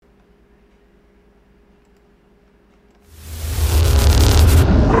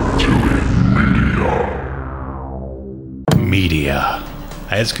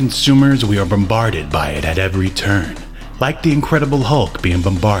As consumers, we are bombarded by it at every turn, like the Incredible Hulk being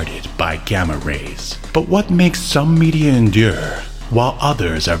bombarded by gamma rays. But what makes some media endure, while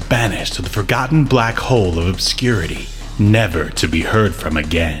others are banished to the forgotten black hole of obscurity, never to be heard from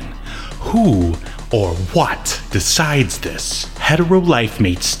again? Who or what decides this? Hetero life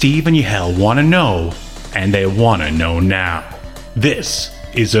mates Steve and Yahel want to know, and they want to know now. This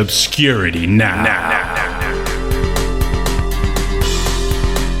is Obscurity Now.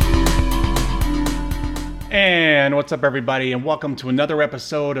 And what's up, everybody, and welcome to another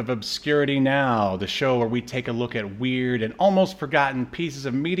episode of Obscurity Now, the show where we take a look at weird and almost forgotten pieces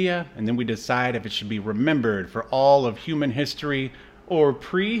of media, and then we decide if it should be remembered for all of human history or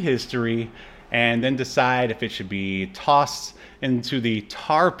prehistory, and then decide if it should be tossed into the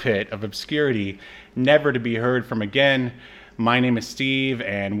tar pit of obscurity, never to be heard from again. My name is Steve,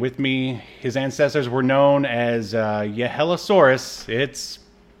 and with me, his ancestors were known as Yahelosaurus.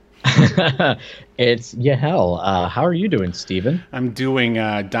 It's Yahel. How are you doing, Steven? I'm doing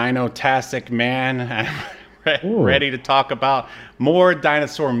Dino-tastic, man. I'm ready to talk about more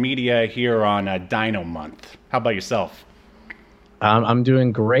dinosaur media here on Dino Month. How about yourself? I'm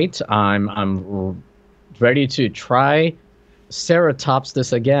doing great. I'm ready to try Ceratops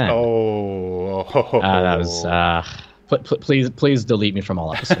this again. That was please delete me from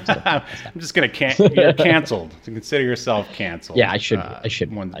all episodes. I'm just gonna you're canceled. So consider yourself canceled. Yeah, I should.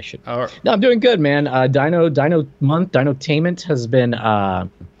 No, I'm doing good, man. Dino Month, Dinotainment has been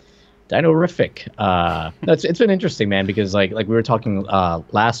Dinorific. It's been interesting, man, because like we were talking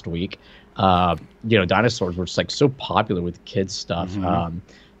last week. Dinosaurs were just like so popular with kids stuff. Mm-hmm.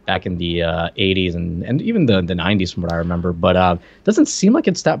 Back in the 80s and even the 90s, from what I remember. But doesn't seem like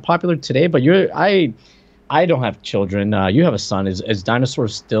it's that popular today. But I don't have children. You have a son. Is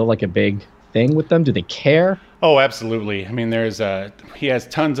dinosaurs still like a big thing with them? Do they care? Oh, absolutely. I mean, he has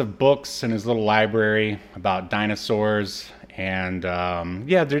tons of books in his little library about dinosaurs, and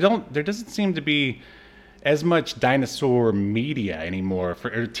there doesn't seem to be as much dinosaur media anymore for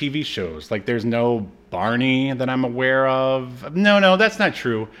TV shows. Like, there's no Barney that I'm aware of. No, that's not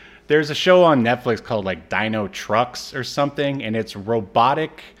true. There's a show on Netflix called like Dino Trucks or something, and it's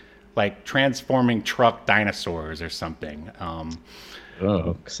robotic, like transforming truck dinosaurs or something.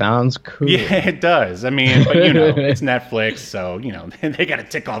 Sounds cool. Yeah, it does. I mean, but it's Netflix, so they got to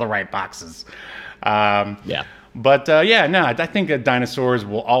tick all the right boxes. Yeah. But I think that dinosaurs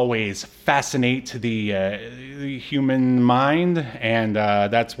will always fascinate the human mind, and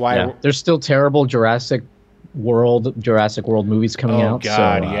that's why there's still terrible Jurassic World movies coming out. Oh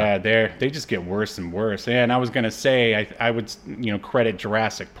God, yeah, they just get worse and worse. And I was gonna say I would credit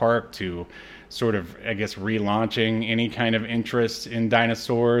Jurassic Park to sort of, I guess, relaunching any kind of interest in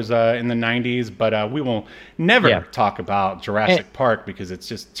dinosaurs in the 90s, but we will never talk about Jurassic Park because it's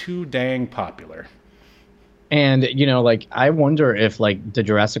just too dang popular. And I wonder if the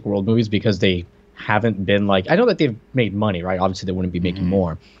Jurassic World movies, because they haven't been I know that they've made money, right? Obviously they wouldn't be making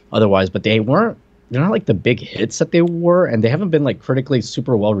more otherwise, but they're not like the big hits that they were, and they haven't been critically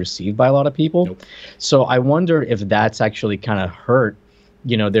super well received by a lot of people. Nope. So I wonder if that's actually kind of hurt,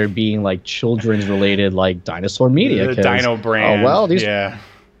 there being children's related dinosaur media. The Dino brand.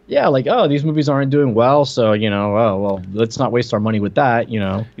 These movies aren't doing well, so let's not waste our money with that.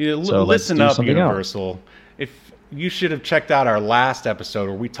 So listen up, Universal. If you should have checked out our last episode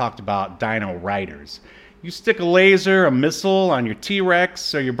where we talked about Dino Riders. You stick a laser, a missile on your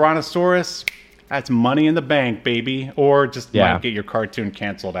T-Rex or your Brontosaurus. That's money in the bank, baby. Or just might get your cartoon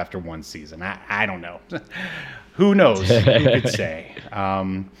canceled after one season. I don't know. Who knows? Who could say?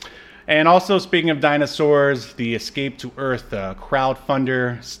 And also, speaking of dinosaurs, the Escape to Earth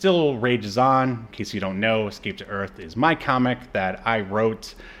crowdfunder still rages on. In case you don't know, Escape to Earth is my comic that I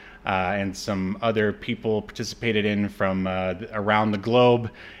wrote and some other people participated in from around the globe.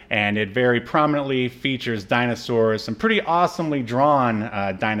 And it very prominently features dinosaurs, some pretty awesomely drawn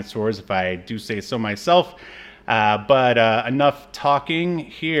dinosaurs, if I do say so myself. But enough talking.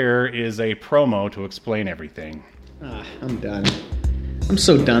 Here is a promo to explain everything. I'm done. I'm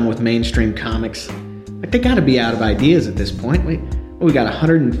so done with mainstream comics. They gotta be out of ideas at this point. We got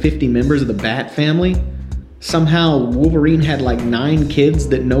 150 members of the Bat family. Somehow Wolverine had 9 kids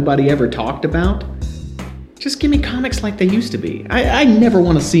that nobody ever talked about. Just give me comics like they used to be. I never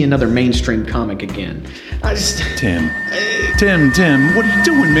want to see another mainstream comic again. Tim, what are you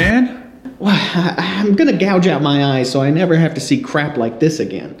doing, man? Well, I'm gonna gouge out my eyes so I never have to see crap like this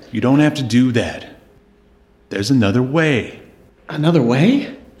again. You don't have to do that. There's another way. Another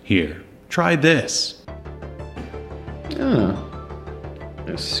way? Here, try this.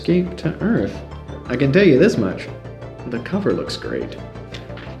 Escape to Earth. I can tell you this much. The cover looks great.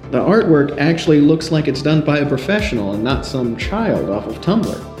 The artwork actually looks like it's done by a professional and not some child off of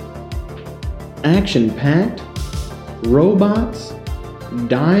Tumblr. Action-packed, robots,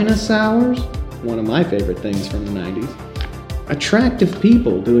 dinosaurs, one of my favorite things from the 90s, attractive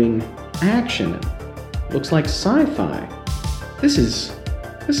people doing action, looks like sci-fi. This is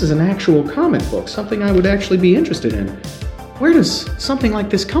an actual comic book, something I would actually be interested in. Where does something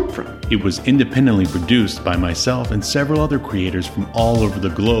like this come from? It was independently produced by myself and several other creators from all over the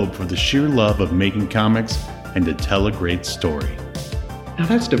globe for the sheer love of making comics and to tell a great story. Now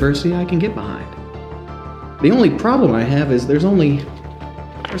that's diversity I can get behind. The only problem I have is there's only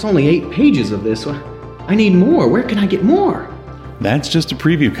 8 pages of this. I need more. Where can I get more? That's just a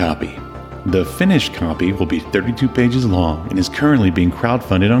preview copy. The finished copy will be 32 pages long and is currently being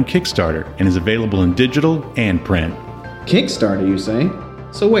crowdfunded on Kickstarter and is available in digital and print. Kickstarter, you say?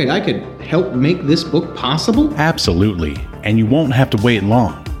 So wait, I could help make this book possible? Absolutely, and you won't have to wait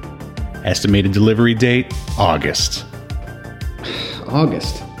long. Estimated delivery date, August.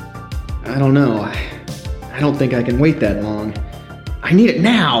 August? I don't know. I don't think I can wait that long. I need it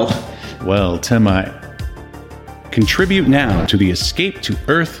now! Well, Tim, contribute now to the Escape to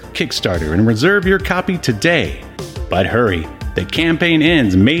Earth Kickstarter and reserve your copy today. But hurry, the campaign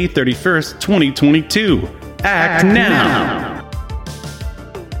ends May 31st, 2022. Act now!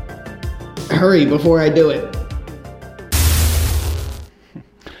 Hurry before I do it.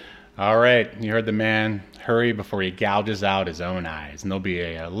 All right, you heard the man. Hurry before he gouges out his own eyes. And there'll be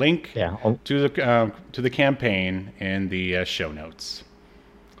a link to the campaign in the show notes.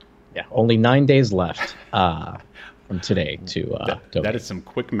 Yeah, only 9 days left from today to donate. That is some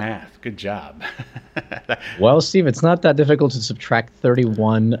quick math. Good job. Well, Steve, it's not that difficult to subtract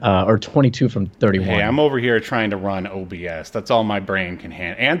 31 or 22 from 31. Hey, I'm over here trying to run OBS. That's all my brain can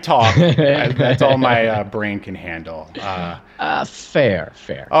handle. And talk. That's all my brain can handle. Fair.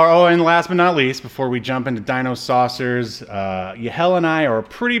 Oh, and last but not least, before we jump into Dinosaucers, Yahel and I are a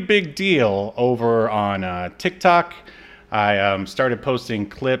pretty big deal over on TikTok. I started posting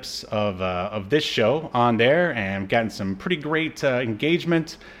clips of this show on there and gotten some pretty great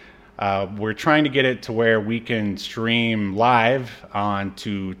engagement. We're trying to get it to where we can stream live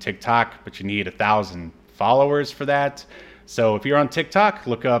onto TikTok, but you need 1,000 followers for that. So if you're on TikTok,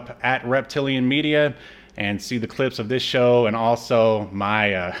 look up at Reptilian Media and see the clips of this show and also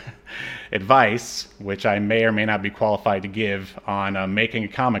my advice, which I may or may not be qualified to give on making a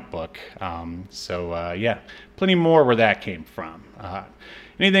comic book. Yeah, plenty more where that came from.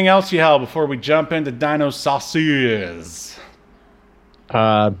 Anything else, Yahel, before we jump into Dinosaucers?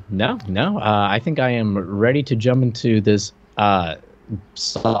 No. I think I am ready to jump into this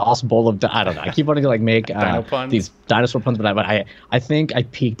sauce bowl of I don't know. I keep wanting to make these dinosaur puns, but I think I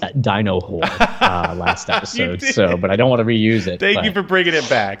peaked at Dino Horde last episode. But I don't want to reuse it. Thank you for bringing it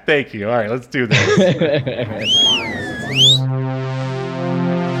back. Thank you. All right, let's do this.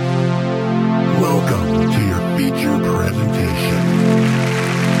 Welcome to your feature presentation.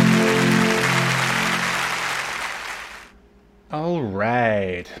 All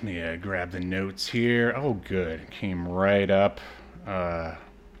right, let me grab the notes here. Oh, good. Came right up. Man,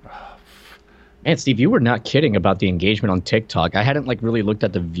 Steve, you were not kidding about the engagement on TikTok. I hadn't really looked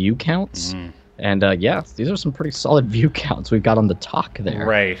at the view counts. And these are some pretty solid view counts we've got on the talk there.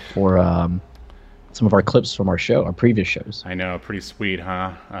 Right. For some of our clips from our previous shows. I know, pretty sweet,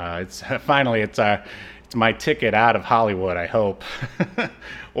 huh? It's finally it's my ticket out of Hollywood, I hope.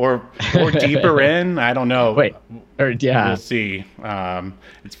 or deeper in, I don't know. We'll see.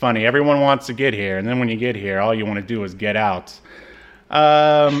 It's funny, everyone wants to get here, and then when you get here, all you want to do is get out.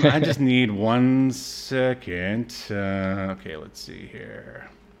 I just need 1 second. Okay, let's see here.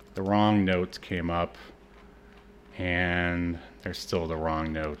 The wrong notes came up, and they're still the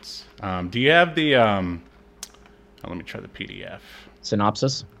wrong notes. Do you have the let me try the PDF.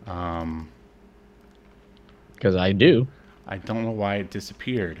 Synopsis? Because I do. I don't know why it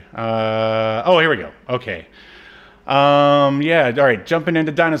disappeared. Here we go. Okay. All right, jumping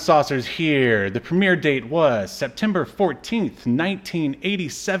into Dinosaucers here. The premiere date was September 14th,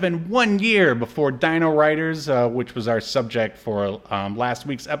 1987, 1 year before Dino Riders, which was our subject for last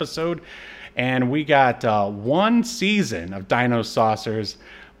week's episode. And we got 1 season of Dinosaucers,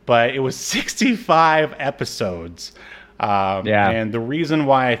 but it was 65 episodes. And the reason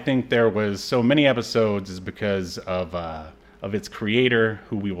why I think there was so many episodes is because of its creator,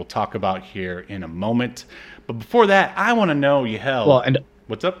 who we will talk about here in a moment. But before that, I want to know, Yahel. Well, and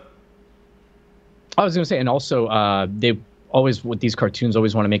what's up? I was going to say, and also they always, with these cartoons,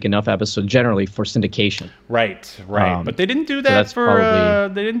 always want to make enough episodes generally for syndication. Right. But they didn't do that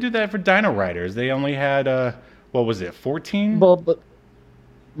they didn't do that for Dino Riders. They only had 14? Well, but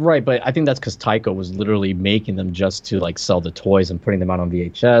Right, but I think that's because Taiko was literally making them just to like sell the toys and putting them out on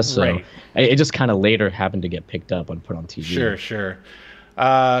VHS. So Right. it just kind of later happened to get picked up and put on TV. Sure.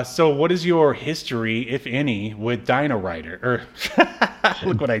 So what is your history, if any, with Dino Rider? Or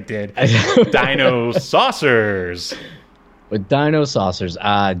look what I did. Dinosaurs. With Dinosaucers,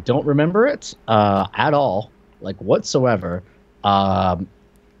 I don't remember it at all, like whatsoever.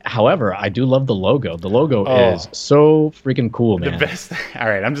 However, I do love the logo. The logo is so freaking cool, man. The best. All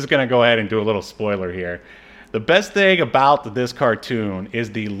right, I'm just gonna go ahead and do a little spoiler here. The best thing about this cartoon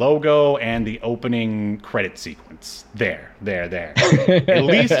is the logo and the opening credit sequence. There. At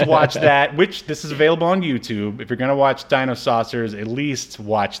least watch that. Which this is available on YouTube. If you're gonna watch Dinosaurs, at least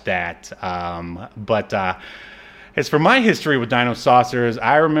watch that. As for my history with Dinosaurs,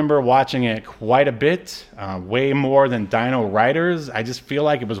 I remember watching it quite a bit, way more than Dino Riders. I just feel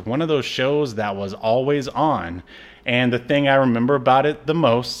like it was one of those shows that was always on. And the thing I remember about it the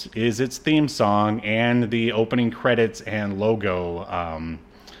most is its theme song and the opening credits and logo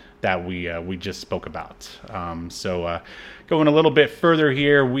that we just spoke about. Going a little bit further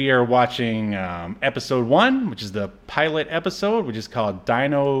here, we are watching episode 1, which is the pilot episode, which is called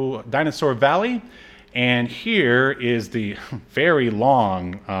Dinosaur Valley. And here is the very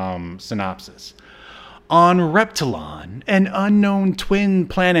long synopsis. On Reptilon, an unknown twin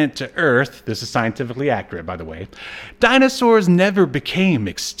planet to Earth, this is scientifically accurate, by the way, dinosaurs never became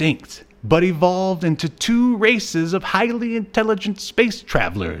extinct, but evolved into two races of highly intelligent space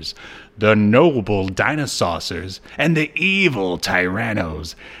travelers, the noble Dinosaucers and the evil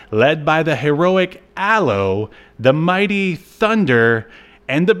Tyrannos, led by the heroic Allo, the mighty Thunder,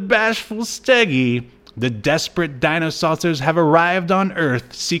 and the bashful Steggy. The desperate Dinosaurs have arrived on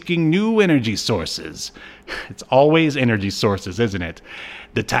Earth seeking new energy sources. It's always energy sources, isn't it?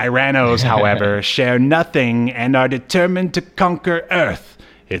 The Tyrannos, however, share nothing and are determined to conquer Earth.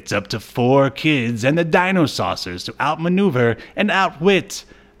 It's up to 4 kids and the Dinosaurs to outmaneuver and outwit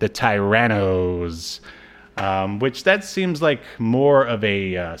the Tyrannos. Which that seems like more of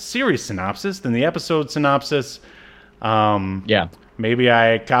a series synopsis than the episode synopsis. Yeah. Maybe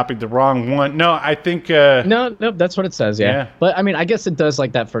I copied the wrong one. No, I think... No, that's what it says, yeah. But, I mean, I guess it does,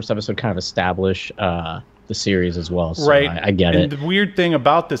 like, that first episode kind of establish the series as well. So right. I get it. And the weird thing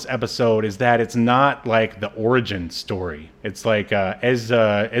about this episode is that it's not, like, the origin story. It's like, as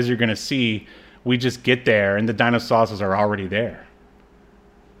you're going to see, we just get there, and the Dinosaurs are already there.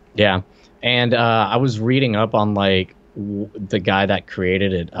 Yeah. And I was reading up on, like, the guy that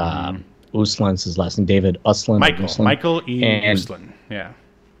created it, Uslan's his last name, David Uslan. Michael E. Uslan. Yeah.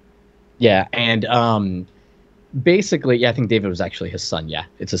 Yeah, and basically, yeah, I think David was actually his son. Yeah,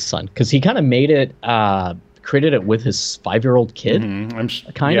 it's his son. Because he kind of made it, created it with his 5-year-old kid.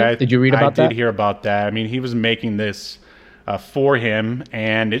 Mm-hmm. Did you read about that? I did hear about that. I mean, he was making this for him,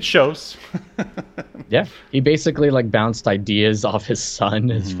 and it shows. Yeah, he basically, like, bounced ideas off his son,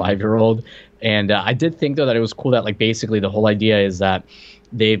 his 5-year-old. And I did think, though, that it was cool that, like, basically the whole idea is that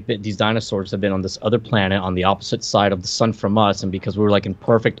these dinosaurs have been on this other planet on the opposite side of the sun from us, and because we were like in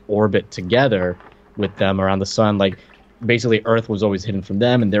perfect orbit together with them around the sun, like basically Earth was always hidden from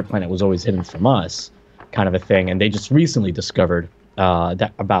them and their planet was always hidden from us, kind of a thing. And they just recently discovered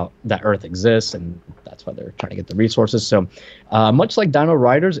that Earth exists, and that's why they're trying to get the resources. So much like Dino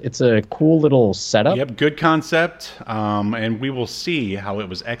Riders, it's a cool little setup. Yep, good concept, and we will see how it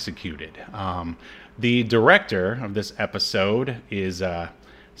was executed. The director of this episode is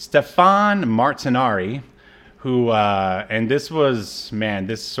Stefan Martinari, who, and this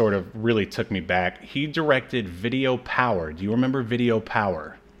sort of really took me back. He directed Video Power. Do you remember Video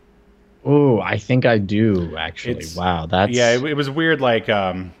Power? Oh, I think I do, actually. Wow, that's... Yeah, it was weird, like,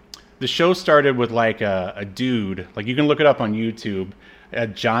 the show started with, like, a dude, like, you can look it up on YouTube,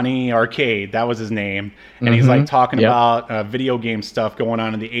 Johnny Arcade, that was his name, and he's, like, talking about video game stuff going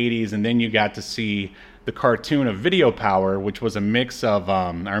on in the 80s, and then you got to see the cartoon of Video Power, which was a mix of,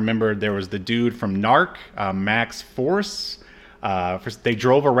 I remember there was the dude from Narc, Max Force. They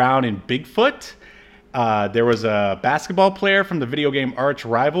drove around in Bigfoot. There was a basketball player from the video game Arch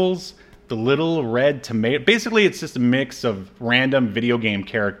Rivals, the Little Red Tomato. Basically, it's just a mix of random video game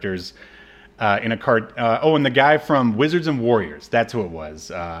characters in a cart. And the guy from Wizards and Warriors. That's who it was.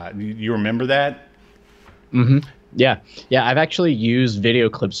 You remember that? Mm-hmm. Yeah. I've actually used video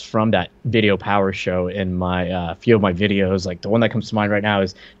clips from that Video Power show in my few of my videos. Like the one that comes to mind right now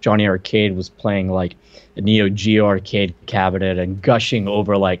is Johnny Arcade was playing like a Neo Geo arcade cabinet and gushing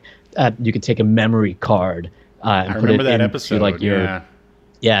over like you could take a memory card and put it that into episode, like your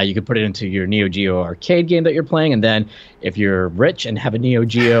you could put it into your Neo Geo arcade game that you're playing, and then if you're rich and have a Neo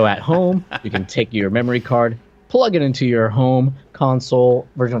Geo at home, you can take your memory card, plug it into your home console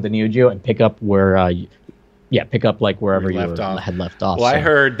version of the Neo Geo and pick up where pick up like wherever you had left off. Well, I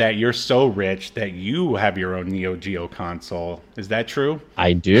heard that you're so rich that you have your own Neo Geo console. Is that true?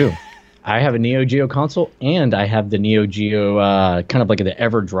 I do. I have a Neo Geo console, and I have the Neo Geo, kind of like the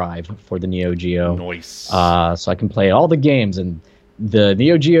EverDrive for the Neo Geo. Nice. So I can play all the games, and the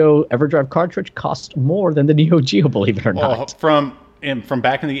Neo Geo EverDrive cartridge costs more than the Neo Geo, believe it or not. From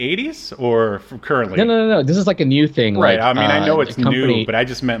back in the 80s or from currently? No. This is like a new thing. Right. Like, I mean, I know it's new, but I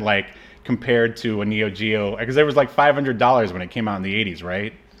just meant like compared to a Neo Geo, because there was like $500 when it came out in the 80s,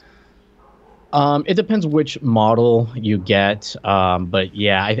 right? It depends which model you get, but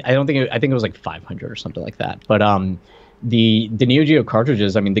yeah, I don't think I think it was like 500 or something like that. But the Neo Geo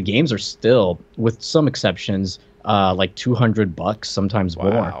cartridges, I mean, the games are still, with some exceptions, like $200, sometimes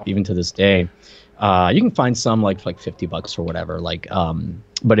more, even to this day. You can find some like $50 or whatever. Like,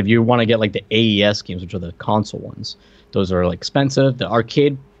 but if you want to get like the AES games, which are the console ones, those are like expensive. The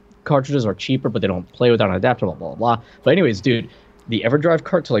arcade cartridges are cheaper, but they don't play without an adapter. Blah blah blah. But anyways, dude, the EverDrive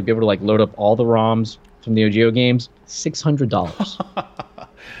cart to like be able to like load up all the ROMs from Neo Geo games, $600.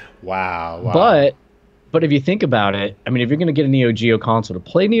 Wow. But if you think about it, I mean, if you're gonna get a Neo Geo console to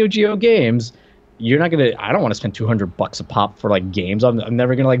play Neo Geo games, you're not gonna. I don't want to spend $200 a pop for like games. I'm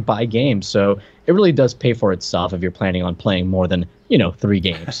never gonna like buy games. So it really does pay for itself if you're planning on playing more than 3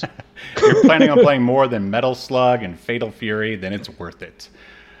 games. If you're planning on playing more than Metal Slug and Fatal Fury, then it's worth it.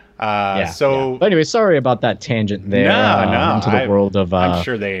 But anyway, sorry about that tangent there. No. Into the world of. I'm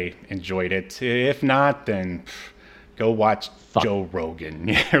sure they enjoyed it. If not, then go watch Joe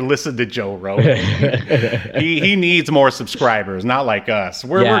Rogan or listen to Joe Rogan. he needs more subscribers, not like us.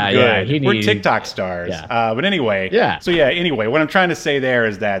 We're good. We're TikTok stars. Yeah. But anyway. Yeah. So anyway, what I'm trying to say there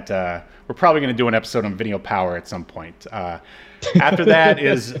is that we're probably going to do an episode on Video Power at some point. After that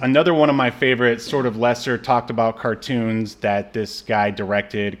is another one of my favorite sort of lesser talked about cartoons that this guy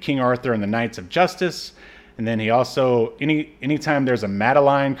directed, King Arthur and the Knights of Justice. And then he also, anytime there's a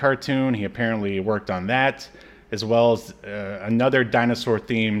Madeline cartoon, he apparently worked on that, as well as another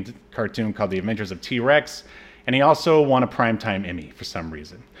dinosaur-themed cartoon called The Adventures of T-Rex. And he also won a Primetime Emmy for some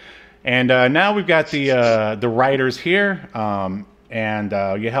reason. And now we've got the writers here. And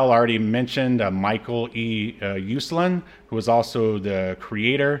Yahel already mentioned Michael E. Uslan, who was also the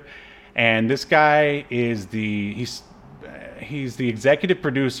creator. And this guy is he's the executive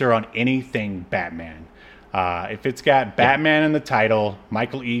producer on anything Batman. If it's got Batman in the title,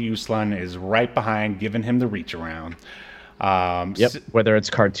 Michael E. Uslan is right behind, giving him the reach around. Whether it's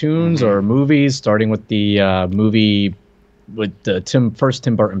cartoons or movies, starting with the movie with the first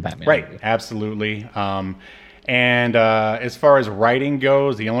Tim Burton Batman. Right, movie. Absolutely. And as far as writing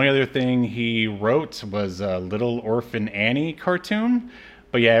goes, the only other thing he wrote was a Little Orphan Annie cartoon.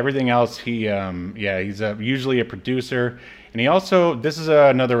 But yeah, everything else, he's usually a producer. And he also, this is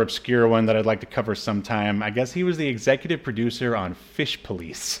another obscure one that I'd like to cover sometime. I guess he was the executive producer on Fish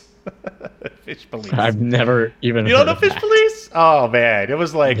Police. Fish Police. I've never even You don't know Fish Police? Oh, man. It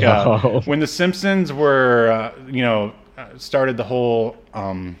was like when The Simpsons were, started the whole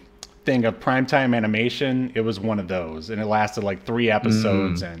thing of primetime animation. It was one of those, and it lasted like 3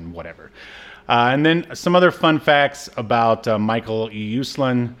 episodes and whatever. And then some other fun facts about Michael E.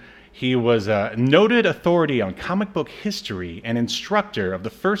 Uslan. He was a noted authority on comic book history and instructor of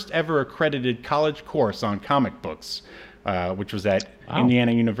the first ever accredited college course on comic books, which was at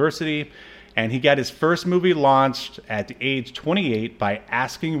Indiana University. And he got his first movie launched at the age 28 by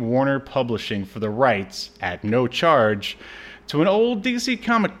asking Warner Publishing for the rights at no charge to an old DC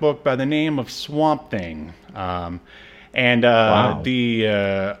comic book by the name of Swamp Thing.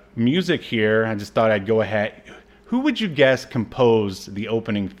 The music here, I just thought I'd go ahead. Who would you guess composed the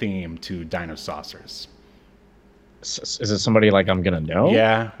opening theme to Dinosaucers? Is it somebody like I'm going to know?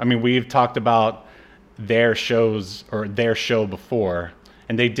 Yeah. I mean, we've talked about their shows or their show before,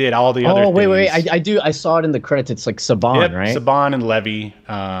 and they did all the other things. Oh, wait. I saw it in the credits. It's like Saban, right? Saban and Levy.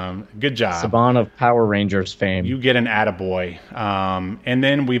 Good job. Saban of Power Rangers fame. You get an attaboy. And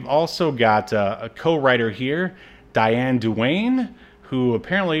then we've also got a co-writer here, Diane Duane, who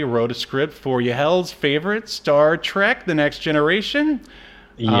apparently wrote a script for Yahel's favorite Star Trek, The Next Generation.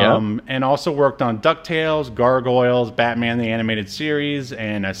 And also worked on DuckTales, Gargoyles, Batman the Animated Series,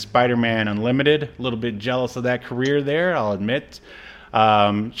 and Spider-Man Unlimited. A little bit jealous of that career there, I'll admit.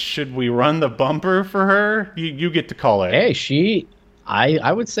 Should we run the bumper for her? You get to call it. Hey,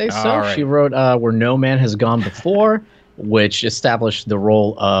 I would say so. Right. She wrote Where No Man Has Gone Before, which established the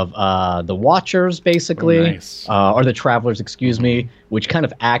role of the Watchers, basically. Oh, nice. Or the Travelers, excuse me, which kind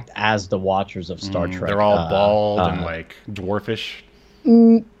of act as the Watchers of Star Trek. They're all bald and like dwarfish.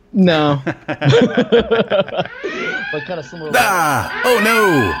 No. But kind of similar. Oh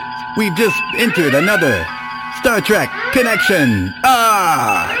no! We've just entered another Star Trek connection.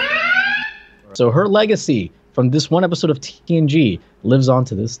 So her legacy from this one episode of TNG lives on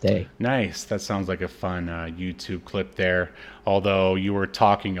to this day. Nice. That sounds like a fun YouTube clip there. Although you were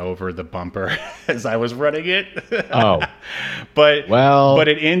talking over the bumper as I was running it. Oh. But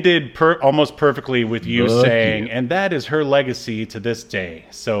it ended almost perfectly with you saying, and that is her legacy to this day.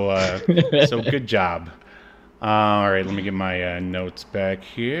 So so good job. All right, let me get my notes back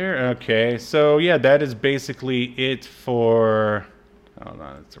here. Okay, so yeah, that is basically it for... Oh,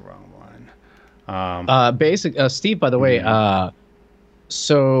 no, that's the wrong one. Steve, by the way,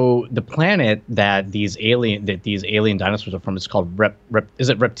 so the planet that these alien dinosaurs are from is called is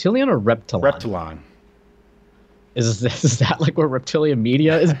it Reptilian or Reptilon? Reptilon. Is that like where Reptilian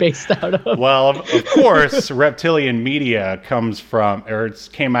Media is based out of? Well, of course, Reptilian Media comes from, or it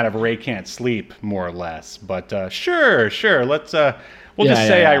came out of Ray Can't Sleep, more or less. But sure, let's we'll just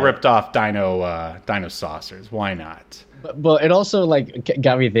say I ripped off Dinosaucers. Why not? But it also like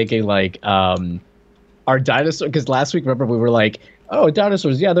got me thinking like are dinosaurs, because last week remember we were like, oh,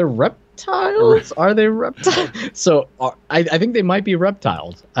 dinosaurs, yeah, they're reptiles. Are they reptiles? So I think they might be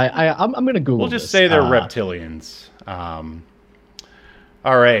reptiles. I'm gonna Google. We'll just say they're reptilians.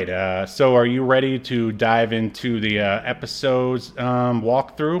 All right. So are you ready to dive into the episode's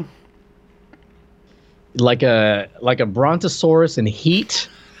walkthrough? Like a brontosaurus in heat.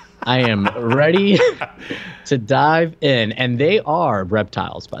 I am ready to dive in, and they are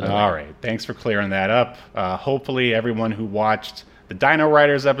reptiles, by the way. All right. Thanks for clearing that up. Hopefully everyone who watched the Dino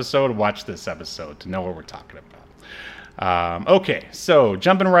Riders episode watched this episode to know what we're talking about. Okay, so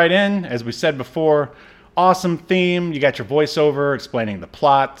jumping right in, as we said before, awesome theme. You got your voiceover explaining the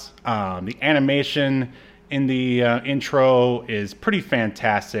plot. The animation in the intro is pretty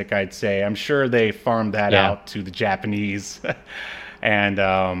fantastic, I'd say. I'm sure they farmed that out to the Japanese. And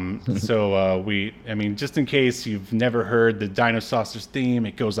so just in case you've never heard the Dinosaurs theme,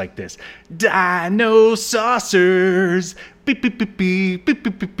 it goes like this: Dinosaurs, beep beep beep beep beep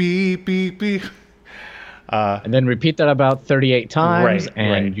beep beep beep beep. And then repeat that about 38 times,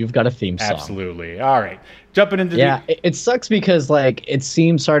 and you've got a theme song. Absolutely. All right, jumping into it sucks because like it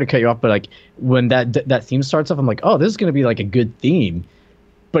seems, sorry to cut you off, but like when that theme starts off, I'm like, oh, this is gonna be like a good theme.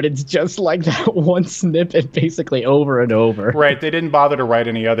 But it's just like that one snippet basically over and over. Right. They didn't bother to write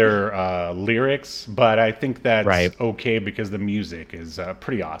any other lyrics, but I think that's okay because the music is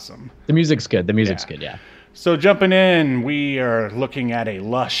pretty awesome. The music's good. Good, yeah. So jumping in, we are looking at a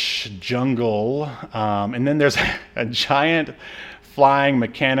lush jungle, and then there's a giant flying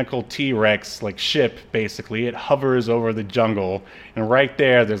mechanical T-Rex like ship, basically. It hovers over the jungle, and right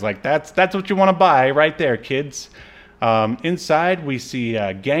there's like, that's what you want to buy right there, kids. Inside, we see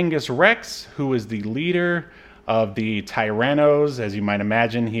Genghis Rex, who is the leader of the Tyrannos. As you might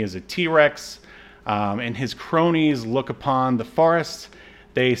imagine, he is a T-Rex, and his cronies look upon the forest.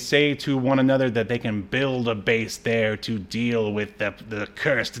 They say to one another that they can build a base there to deal with the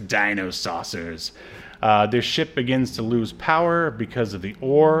cursed Dinosaucers. Their ship begins to lose power because of the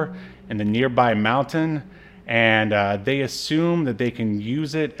ore in the nearby mountain, and they assume that they can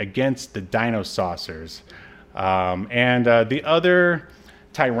use it against the Dinosaurs. And the other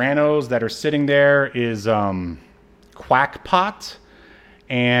Tyrannos that are sitting there is Quackpot,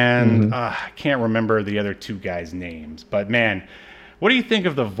 and I can't remember the other two guys' names. But man, what do you think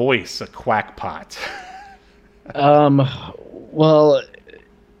of the voice of Quackpot? Well,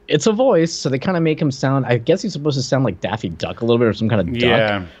 it's a voice, so they kind of make him sound, I guess he's supposed to sound like Daffy Duck a little bit, or some kind of duck.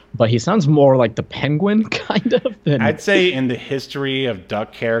 Yeah. But he sounds more like the penguin, kind of. I'd say in the history of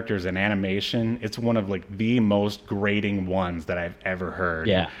duck characters and animation, it's one of like the most grating ones that I've ever heard.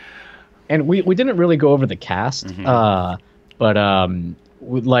 Yeah. And we didn't really go over the cast, but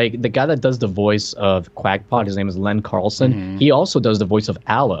like the guy that does the voice of Quackpot, his name is Len Carlson. He also does the voice of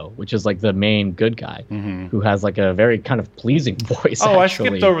Allo, which is like the main good guy, who has like a very kind of pleasing voice. Oh, actually.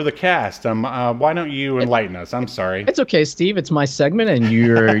 I skipped over the cast. Why don't you enlighten us? I'm sorry. It's okay, Steve. It's my segment, and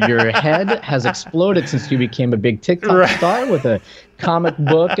your head has exploded since you became a big TikTok star with a comic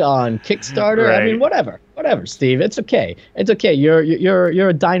book on Kickstarter. Right. I mean, whatever, Steve. It's okay. You're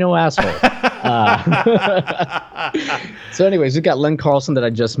a dino asshole. So anyways, we've got Len Carlson that I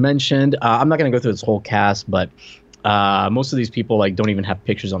just mentioned. I'm not going to go through this whole cast, but most of these people like don't even have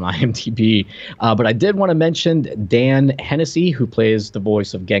pictures on IMDb. But I did want to mention Dan Hennessy, who plays the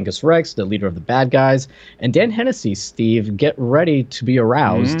voice of Genghis Rex, the leader of the bad guys. And Dan Hennessy, Steve, get ready to be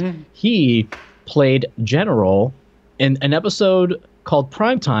aroused. He played General in an episode called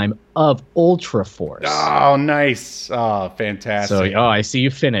Primetime of Ultra Force. Oh, nice. Oh, fantastic. So, I see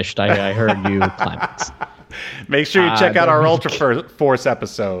you finished. I heard you climax. Make sure you check out our Ultra Force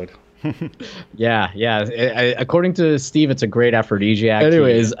episode. Yeah. According to Steve, it's a great aphrodisiac.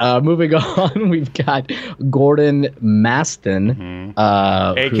 Anyways, moving on, we've got Gordon Maston,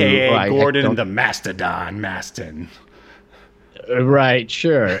 a.k.a. Gordon the Mastodon Maston. Right,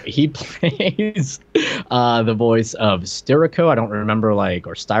 sure. He plays the voice of Styraco. I don't remember, or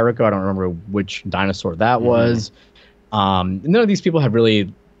Styraco. I don't remember which dinosaur that was. None of these people have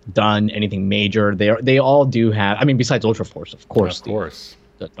really done anything major. They all do have. I mean, besides Ultra Force, of course. Of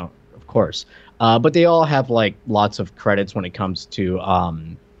course. But they all have lots of credits when it comes to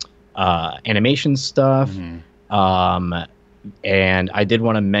animation stuff. And I did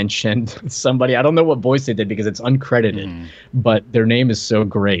want to mention somebody. I don't know what voice they did because it's uncredited, but their name is so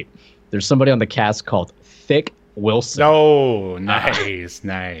great. There's somebody on the cast called Thick Wilson. Oh, nice.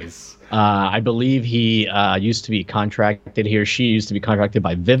 I believe he used to be contracted. He or she used to be contracted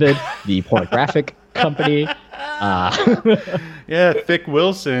by Vivid, the pornographic company. Yeah, Thick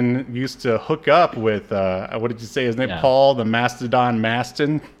Wilson used to hook up with what did you say his name? Yeah. Paul the Mastodon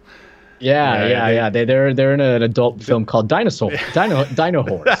Maston. Yeah. They're in an adult film called Dino Horse.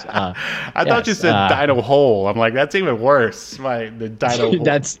 I thought you said Dino Hole. I'm like, that's even worse. The Dino Hole.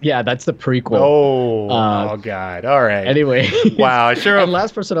 That's the prequel. Oh God. All right. Anyway. Wow. Sure. And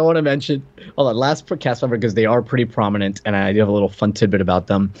last person I want to mention, last cast member, because they are pretty prominent, and I do have a little fun tidbit about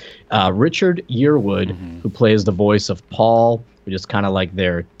them. Richard Yearwood, who plays the voice of Paul, which is kind of like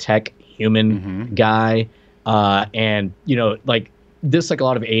their tech human guy, and this, like a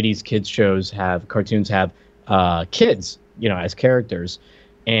lot of 80s kids shows cartoons have kids, as characters.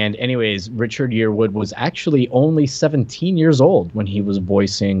 And anyways, Richard Yearwood was actually only 17 years old when he was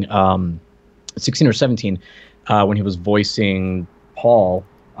voicing, 16 or 17, when he was voicing Paul.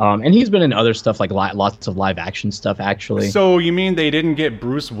 And he's been in other stuff, like lots of live action stuff, actually. So you mean they didn't get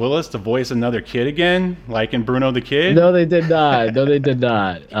Bruce Willis to voice another kid again, like in Bruno the Kid? No, they did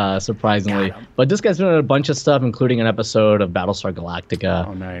not. Surprisingly. But this guy's been in a bunch of stuff, including an episode of Battlestar Galactica.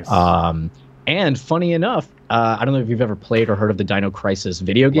 Oh, nice. And funny enough, I don't know if you've ever played or heard of the Dino Crisis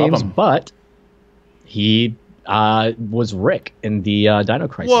video games, but he was Rick in the Dino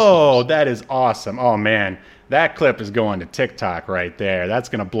Crisis. Whoa, games. That is awesome. Oh, man. That clip is going to TikTok right there. That's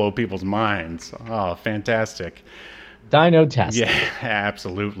going to blow people's minds. Oh, fantastic. Dino-tastic. Yeah,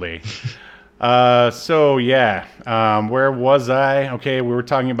 absolutely. Where was I? Okay, we were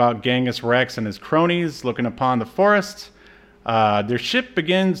talking about Genghis Rex and his cronies looking upon the forest. Their ship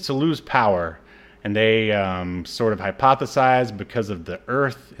begins to lose power, and they sort of hypothesize because of the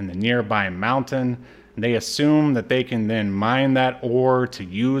earth in the nearby mountain. They assume that they can then mine that ore to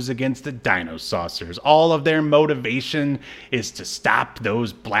use against the Dinosaucers. All of their motivation is to stop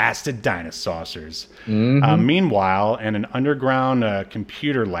those blasted Dinosaucers. Meanwhile, in an underground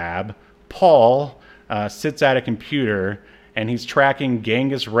computer lab, Paul sits at a computer and he's tracking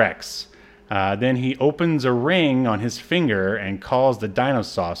Genghis Rex. Then he opens a ring on his finger and calls the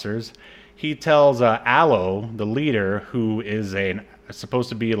Dinosaucers. He tells Allo, the leader, who is supposed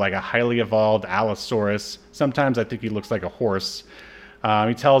to be like a highly evolved Allosaurus. Sometimes I think he looks like a horse.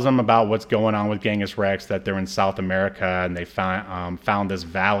 He tells them about what's going on with Genghis Rex, that they're in South America and they found this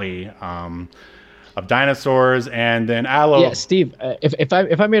valley of dinosaurs. And then Allo... Yeah, Steve, if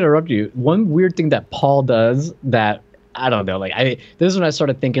I may interrupt you, one weird thing that Paul does that, I don't know, this is when I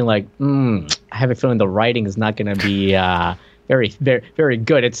started thinking I have a feeling the writing is not going to be very, very, very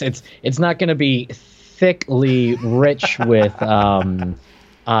good. It's not going to be thickly rich with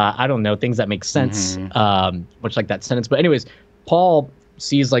I don't know, things that make sense, much like that sentence. But anyways, Paul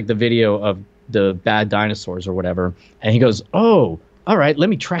sees the video of the bad dinosaurs or whatever, and he goes, "Oh, all right, let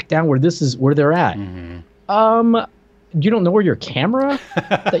me track down where they're at." You don't know where your camera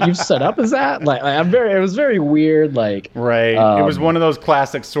that you've set up is at? It was very weird. Right. It was one of those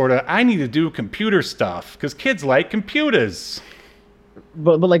classic sort of, I need to do computer stuff because kids like computers.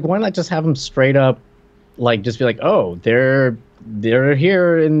 But why not just have them straight up? Just be oh, they're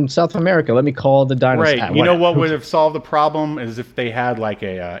here in South America. Let me call the dinosaurs. Right. You know what would have solved the problem is if they had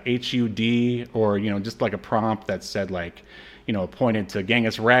a HUD or just a prompt that said pointed to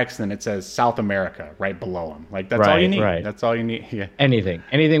Genghis Rex and it says South America right below him. That's all you need. Right. That's all you need. Yeah.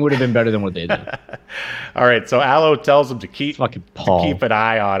 Anything would have been better than what they did. All right. So Allo tells them to keep Paul. To keep an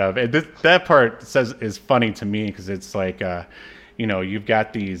eye out of it. That part is funny to me because it's you've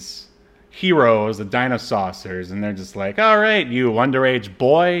got these heroes, the Dinosaucers, and they're just all right, you underage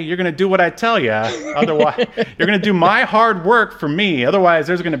boy, you're going to do what I tell you. Otherwise, you're going to do my hard work for me. Otherwise,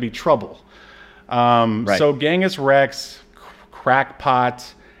 there's going to be trouble. Right. So Genghis Rex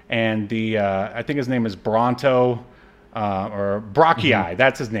Crackpot and the I think his name is Bronto or Brachii.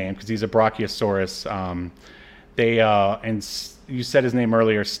 That's his name because he's a Brachiosaurus. You said his name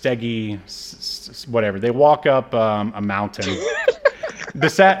earlier, Steggy, whatever. They walk up a mountain.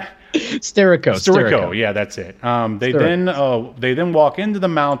 Sterico, yeah, that's it. They then walk into the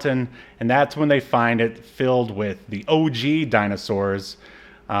mountain, and that's when they find it filled with the OG dinosaurs.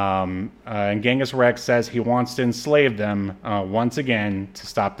 And Genghis Rex says he wants to enslave them once again to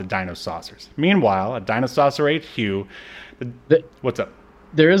stop the Dinosaucers. Meanwhile, at Dinosaucer HQ, what's up?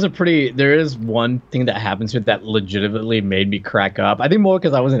 There is one thing that happens here that legitimately made me crack up. I think more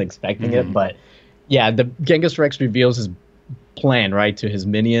because I wasn't expecting it, but yeah, the Genghis Rex reveals his plan, right, to his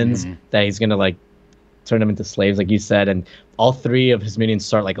minions that he's gonna like turn them into slaves, like you said, and all three of his minions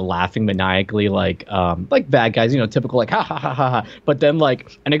start like laughing maniacally, like bad guys, typical like ha ha ha ha ha. But then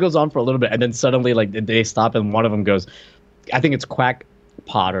and it goes on for a little bit, and then suddenly they stop, and one of them goes, I think it's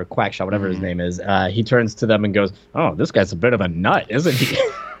Quackpot or Quackshot, whatever his name is. He turns to them and goes, "Oh, this guy's a bit of a nut, isn't he?"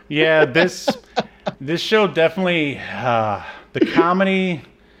 Yeah, this show definitely the comedy,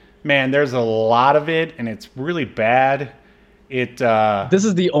 man. There's a lot of it, and it's really bad. This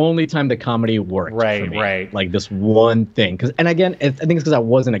is the only time the comedy worked. Right. Like this one thing, I think it's because I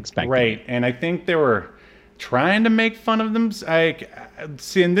wasn't expecting. Right, and I think they were trying to make fun of them.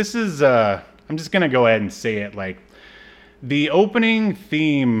 And this is I'm just gonna go ahead and say it. Like the opening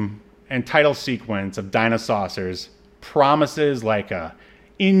theme and title sequence of Dinosaucers promises like a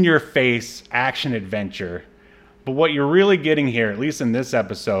in-your-face action adventure, but what you're really getting here, at least in this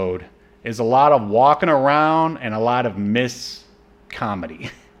episode, is a lot of walking around and a lot of comedy,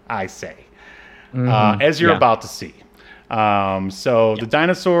 I say, as you're about to see. The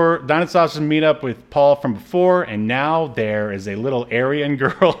Dinosaurs meet up with Paul from before, and now there is a little Aryan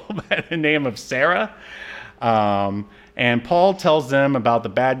girl by the name of Sarah. And Paul tells them about the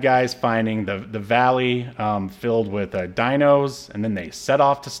bad guys finding the valley filled with dinos, and then they set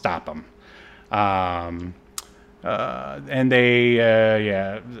off to stop them. And they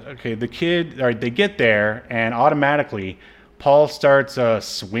get there, and automatically Paul starts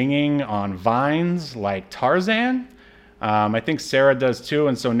swinging on vines like Tarzan. I think Sarah does too,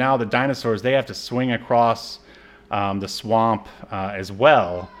 and so now the dinosaurs, they have to swing across the swamp as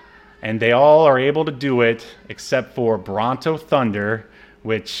well. And they all are able to do it except for Bronto Thunder,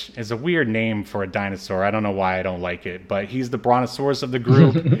 which is a weird name for a dinosaur. I don't know why I don't like it, but he's the brontosaurus of the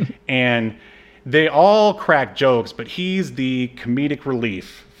group. And they all crack jokes, but he's the comedic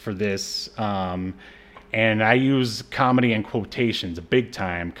relief for this. And I use comedy in quotations big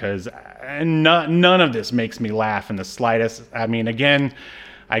time because none of this makes me laugh in the slightest. I mean, again,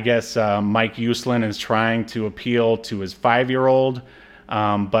 I guess Mike Uslan is trying to appeal to his 5-year-old.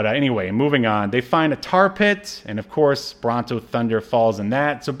 But anyway, moving on. They find a tar pit, and of course, Bronto Thunder falls in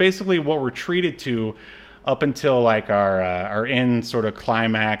that. So basically what we're treated to up until like our end sort of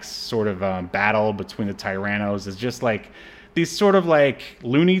climax sort of battle between the Tyrannos is just like these sort of like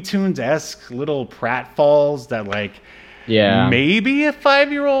Looney Tunes-esque little pratfalls that like maybe a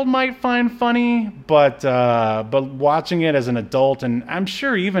 5-year-old might find funny, but watching it as an adult, and I'm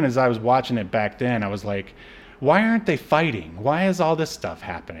sure even as I was watching it back then, I was like, why aren't they fighting? Why is all this stuff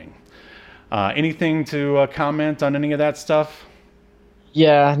happening? Anything to comment on any of that stuff?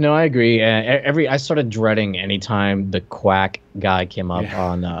 Yeah, no, I agree. I started dreading anytime the Quack guy came up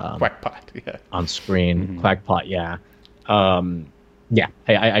on Quackpot, on screen. Quackpot, yeah.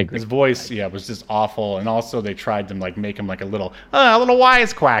 I agree. His voice, was just awful, and also they tried to like make him like a little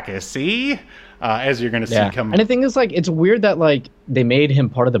wisecracker. See, as you're gonna see come. And the thing is, like, it's weird that like they made him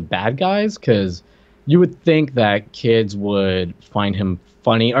part of the bad guys because you would think that kids would find him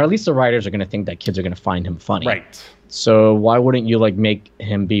funny, or at least the writers are going to think that kids are going to find him funny. Right. So why wouldn't you like make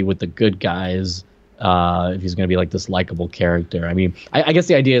him be with the good guys if he's going to be like this likable character? I mean, I guess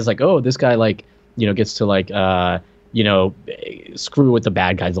the idea is like, oh, this guy like, gets to like, screw with the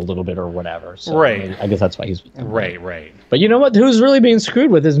bad guys a little bit or whatever. So, right. I guess that's why he's right. But you know what? Who's really being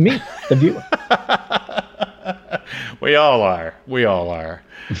screwed with is me, the viewer. We all are.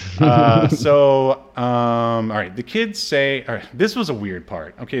 All right, the kids say, all right, this was a weird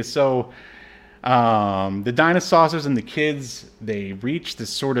part. Okay, so the Dinosaurs and the kids, they reach this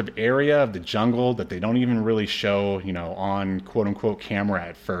sort of area of the jungle that they don't even really show, on quote unquote camera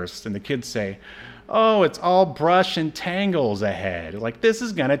at first. And the kids say, oh, it's all brush and tangles ahead. Like, this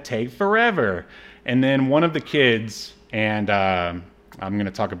is going to take forever. And then one of the kids, and I'm going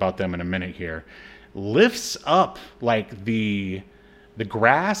to talk about them in a minute here, lifts up like the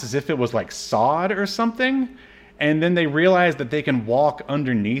grass as if it was like sod or something, and then they realize that they can walk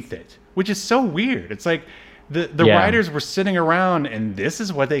underneath it, which is so weird. It's like the writers were sitting around and this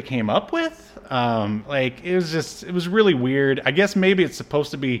is what they came up with. It was really weird. I guess maybe it's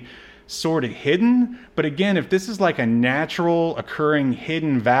supposed to be sort of hidden, but again, if this is like a natural occurring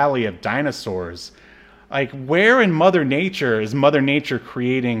hidden valley of dinosaurs, like where in Mother Nature is Mother Nature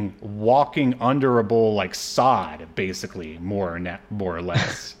creating walking underable like sod, basically, more or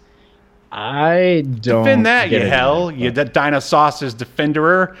less? I don't defend that, you hell, you the Dinosaurs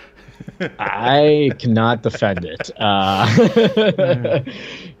defenderer. I cannot defend it.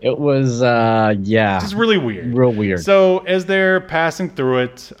 It was, It's really weird. Real weird. So as they're passing through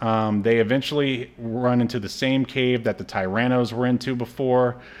it, they eventually run into the same cave that the Tyrannos were into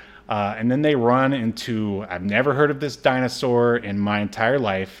before. And then they run into, I've never heard of this dinosaur in my entire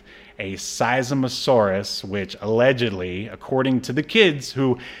life, a Seismosaurus, which allegedly, according to the kids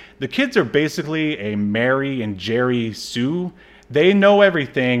are basically a Mary and Jerry Sue. They know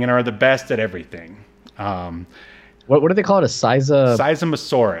everything and are the best at everything. What do they call it?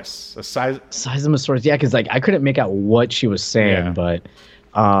 Seismosaurus. Seismosaurus. Yeah, because like I couldn't make out what she was saying, but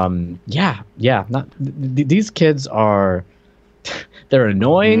these kids are they're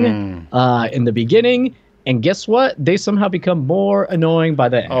annoying in the beginning. And guess what? They somehow become more annoying by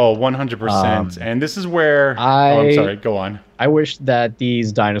the end. Oh, 100%. And this is where... I'm sorry, go on. I wish that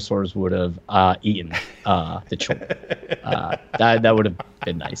these dinosaurs would have eaten the children. That would have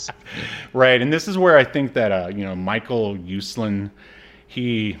been nice. Right, and this is where I think that, Michael Uslan,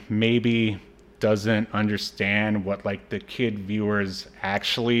 he maybe doesn't understand what, like, the kid viewers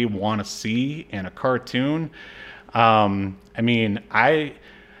actually want to see in a cartoon.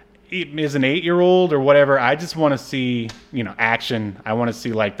 As an 8-year-old or whatever, I just want to see, action. I want to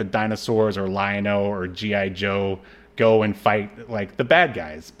see like the dinosaurs or Lion-O or G.I. Joe go and fight like the bad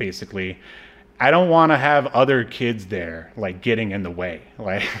guys, basically. I don't want to have other kids there like getting in the way.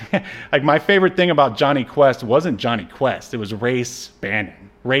 Like, like my favorite thing about Johnny Quest wasn't Johnny Quest. It was Race Bannon.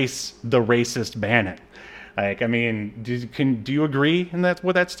 Race the racist Bannon. Like, do you agree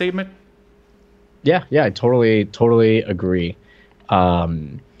with that statement? Yeah, I totally agree.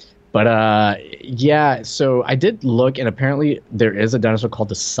 So I did look, and apparently there is a dinosaur called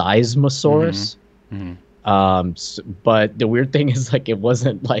the Seismosaurus. But the weird thing is, like, it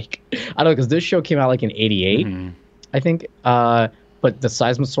wasn't like, I don't know, because this show came out like in 88, I think. But the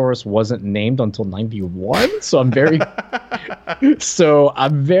Seismosaurus wasn't named until 91. So I'm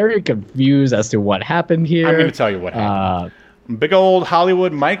very confused as to what happened here. I'm going to tell you what happened. Big old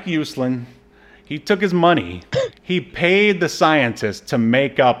Hollywood Mike Uslan. He took his money. He paid the scientists to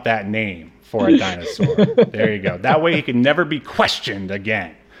make up that name for a dinosaur. There you go. That way he can never be questioned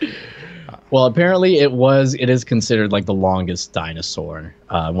again. Well, apparently it is considered like the longest dinosaur,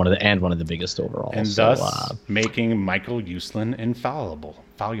 one of the biggest overall. And thus making Michael Uslan infallible.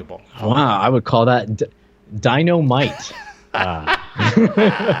 Wow, I would call that dynamite.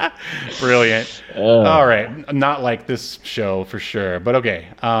 Brilliant. All right, not like this show for sure, but okay.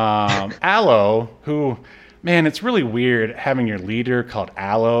 Aloe, who, man, it's really weird having your leader called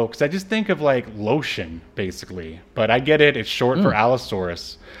Aloe, because I just think of like lotion basically, but I get it. It's short for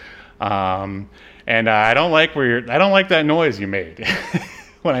Allosaurus. And I don't like that noise you made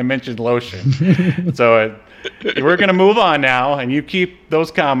when I mentioned lotion. So we're gonna move on now, and you keep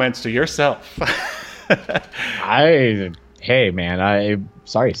those comments to yourself. Hey man,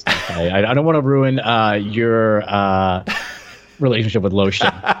 sorry, Steph. I don't want to ruin your relationship with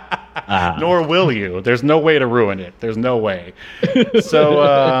lotion. Nor will you. There's no way to ruin it. There's no way. So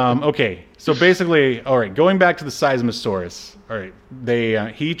okay. So basically, all right. Going back to the Seismosaurus. All right.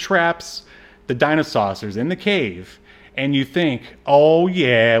 He traps the Dinosaurs in the cave, and you think, oh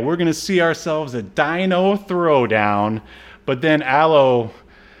yeah, we're gonna see ourselves a Dino throwdown. But then Aloe,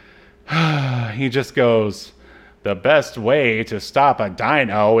 he just goes, the best way to stop a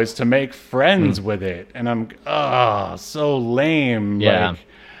dino is to make friends with it. And I'm, so lame. Yeah.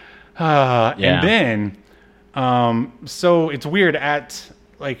 And then, so it's weird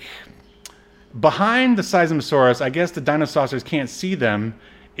behind the Seismosaurus, I guess the Dinosaurs can't see them,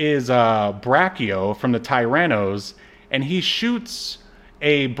 is Brachio from the Tyrannos, and he shoots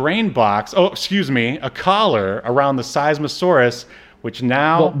a a collar around the Seismosaurus, which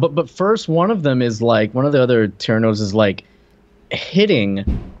now... But first, one of the other Tyrannos is like hitting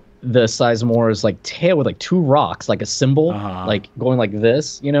the Seismosaurus like tail with like two rocks, like a symbol, like going like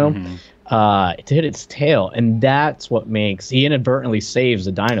this, to hit its tail. And that's what he inadvertently saves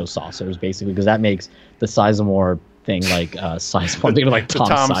the Dinosaurs, basically, because that makes the Seismore thing like Sizemore. I'm thinking of like Tom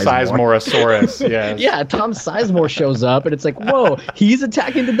Sizemore-asaurus, yes. Yeah, Tom Sizemore shows up, and it's like, whoa, he's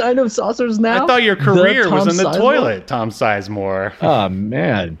attacking the Dinosaurs now? I thought your career was in the toilet, Tom Sizemore. Oh,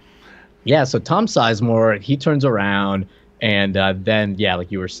 man. Yeah, so Tom Sizemore, he turns around, and then, yeah,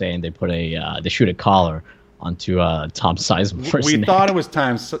 like you were saying, they shoot a collar onto Tom Sizemore's We neck. thought it was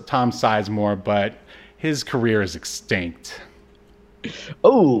Tom Sizemore, but his career is extinct.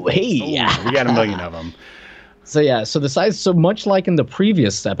 Oh, hey. Ooh, we got a million of them. So much like in the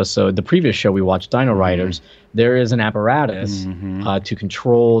previous episode, the previous show we watched, Dino Riders, there is an apparatus to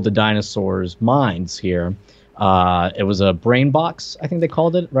control the dinosaurs' minds here. It was a brain box, I think they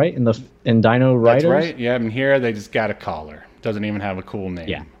called it, right? In Dino Riders. That's right. Yeah, and here they just got a collar. Doesn't even have a cool name.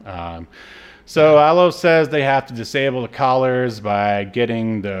 Yeah. So Allo says they have to disable the collars by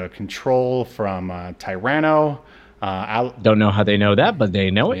getting the control from Tyranno. Don't know how they know that, but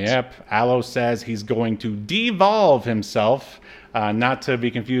they know it. Yep. Allo says he's going to devolve himself, not to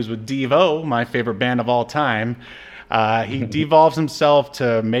be confused with Devo, my favorite band of all time. He devolves himself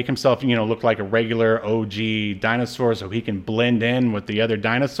to make himself, look like a regular OG dinosaur so he can blend in with the other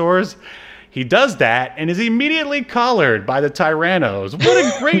dinosaurs. He does that and is immediately collared by the Tyrannos. What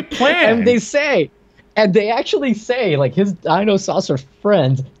a great plan. And they actually say, like his Dinosaucer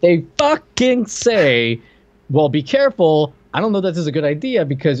friends, they fucking say, well, be careful. I don't know that this is a good idea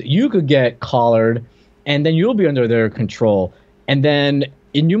because you could get collared and then you'll be under their control. And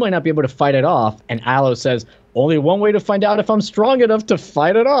you might not be able to fight it off. And Allo says, only one way to find out if I'm strong enough to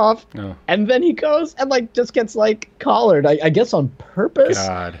fight it off. Oh. And then he goes and just gets collared, I guess on purpose.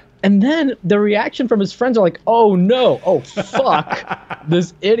 God. And then the reaction from his friends are like, oh no, oh fuck,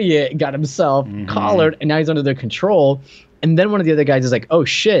 this idiot got himself collared and now he's under their control. And then one of the other guys is like, oh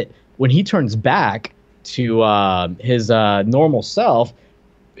shit, when he turns back to his normal self,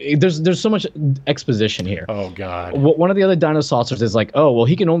 there's so much exposition here. Oh god. One of the other Dinosaucers is like, oh well,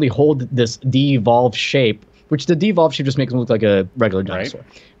 he can only hold this de-evolved shape, which the de-evolved shape just makes him look like a regular dinosaur,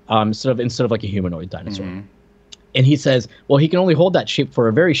 right? Instead of like a humanoid dinosaur. And he says, well, he can only hold that shape for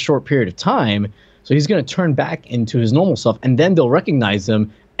a very short period of time, so he's going to turn back into his normal self, and then they'll recognize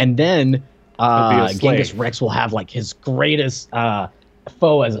him, and then Genghis Rex will have his greatest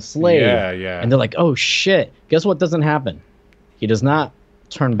foe as a slave. Yeah. And they're like, oh shit, guess what doesn't happen? He does not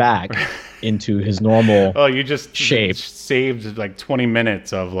turn back into his normal you just shape. Saved 20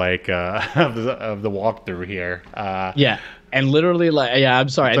 minutes of of the walkthrough here. And literally I'm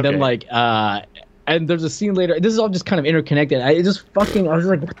sorry. And then and there's a scene later. This is all just kind of interconnected. I was like,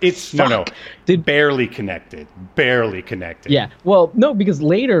 it's fuck? Barely connected. Yeah. Well, no, because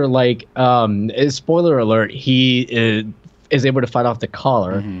later, spoiler alert, he is able to fight off the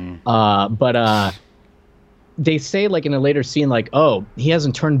collar. But they say in a later scene, oh, he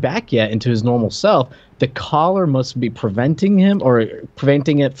hasn't turned back yet into his normal self. The collar must be preventing him or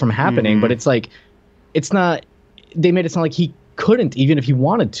preventing it from happening. But it's not. They made it sound like he couldn't, even if he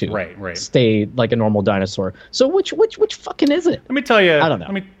wanted to, right. stay like a normal dinosaur. So which fucking is it? Let me tell you. I don't know.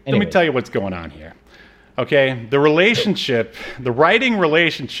 Let me tell you what's going on here. Okay, the writing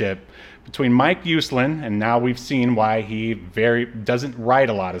relationship between Mike Uslan, and now we've seen why he doesn't write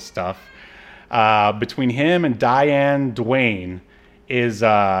a lot of stuff. Between him and Diane Duane is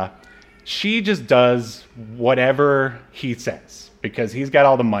she just does whatever he says. Because he's got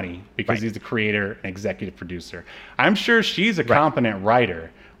all the money, because he's the creator and executive producer. I'm sure she's a competent writer,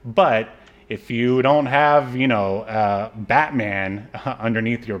 but if you don't have, Batman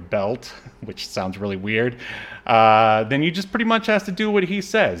underneath your belt, which sounds really weird, then you just pretty much has to do what he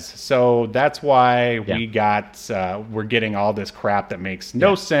says. So that's why we're getting all this crap that makes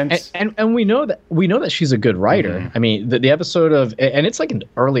no sense. And we know that she's a good writer. I mean, the episode and it's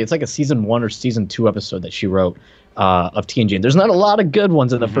it's like a season 1 or season 2 episode that she wrote. Of TNG. And there's not a lot of good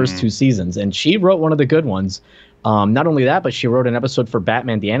ones in the first 2 seasons, and she wrote one of the good ones. Not only that, but she wrote an episode for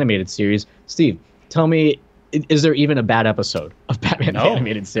Batman the Animated Series. Steve, tell me, is there even a bad episode of Batman the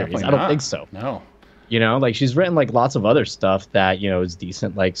Animated Series? I don't think so. No. She's written lots of other stuff that is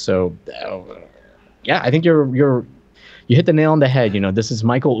decent. I think you hit the nail on the head. This is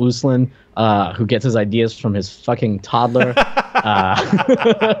Michael Uslan, who gets his ideas from his fucking toddler.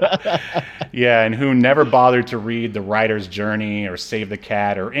 Yeah, and who never bothered to read The Writer's Journey or Save the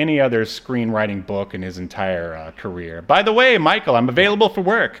Cat or any other screenwriting book in his entire career. By the way, Michael, I'm available for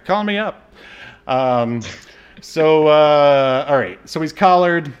work. Call me up. All right. So he's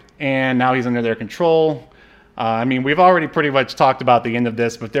collared, and now he's under their control. We've already pretty much talked about the end of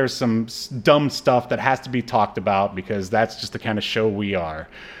this, but there's some dumb stuff that has to be talked about because that's just the kind of show we are.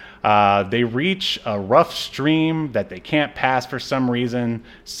 They reach a rough stream that they can't pass for some reason.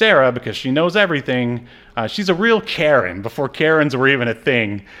 Sarah, because she knows everything, she's a real Karen before Karens were even a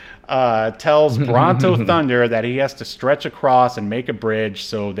thing. tells Bronto Thunder that he has to stretch across and make a bridge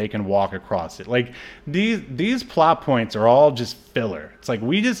so they can walk across it. Like these plot points are all just filler. It's like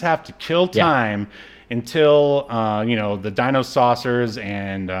we just have to kill time until the Dinosaucers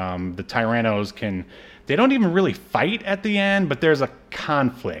and the Tyrannos can. They don't even really fight at the end, but there's a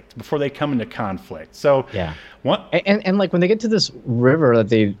conflict before they come into conflict. So what? And like when they get to this river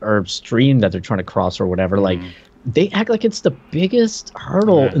or stream that they're trying to cross or whatever, like. They act like it's the biggest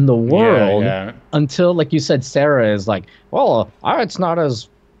hurdle in the world until, like you said, Sarah is like, well, it's not as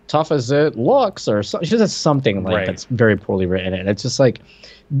tough as it looks, or so, she says something like that's very poorly written. And it's just like,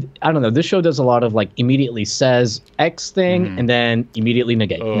 I don't know. This show does a lot of like immediately says X thing and then immediately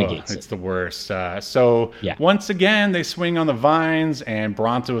negates it. It's the worst. So once again, they swing on the vines and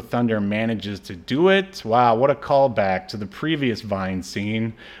Bronto Thunder manages to do it. Wow, what a callback to the previous vine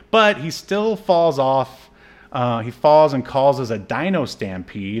scene. But he still falls off. He falls and causes a dino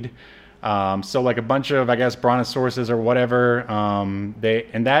stampede. So like a bunch of, I guess, brontosauruses or whatever. And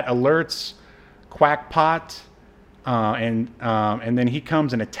that alerts Quackpot. And then he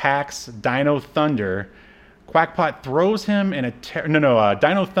comes and attacks Dino Thunder. Quackpot throws him in a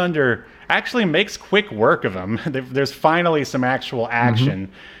Dino Thunder actually makes quick work of him. There's finally some actual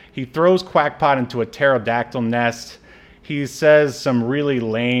action. He throws Quackpot into a pterodactyl nest. He says some really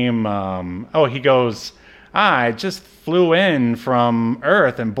lame. He goes, I just flew in from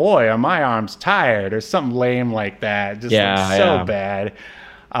Earth, and boy, are my arms tired, or something lame like that. Just so bad.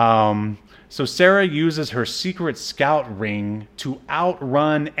 So Sarah uses her secret scout ring to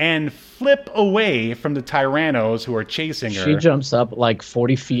outrun and flip away from the Tyrannos who are chasing her. She jumps up like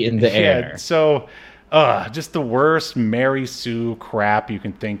 40 feet in the air. So, just the worst Mary Sue crap you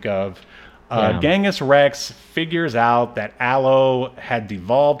can think of. Genghis Rex figures out that Allo had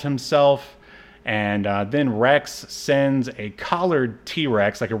devolved himself. And then Rex sends a collared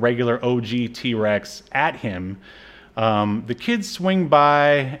T-Rex, like a regular OG T-Rex, at him. The kids swing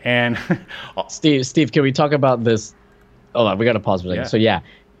by, and Steve, can we talk about this? Hold on, we got to pause for a second.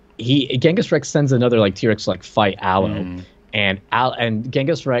 So Genghis Rex sends another like T-Rex to like fight Allo, and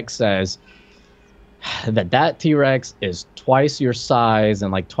Genghis Rex says that T-Rex is twice your size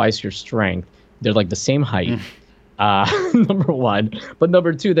and like twice your strength. They're like the same height. Number one. But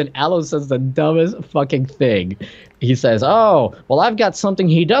number two, then Allo says the dumbest fucking thing. He says, oh, well, I've got something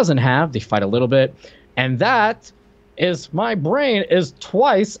he doesn't have. They fight a little bit. And that is my brain is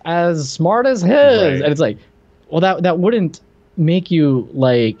twice as smart as his. Right. And it's like, well, that wouldn't make you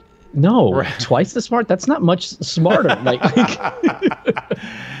like, twice as smart? That's not much smarter.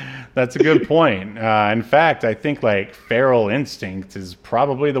 That's a good point. In fact, I think like feral instinct is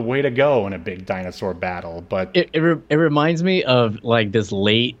probably the way to go in a big dinosaur battle. But it reminds me of like this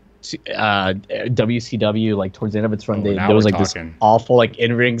late WCW, like towards the end of its run, there was like this awful like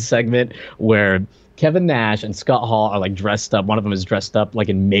in-ring segment where Kevin Nash and Scott Hall are like dressed up. One of them is dressed up like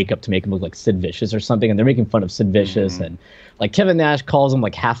in makeup to make him look like Sid Vicious or something, and they're making fun of Sid Vicious. And like Kevin Nash calls him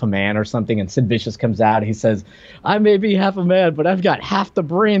like half a man or something, and Sid Vicious comes out and he says, I may be half a man, but I've got half the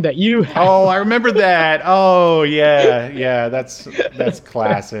brain that you have. Oh, I remember that. Oh yeah, that's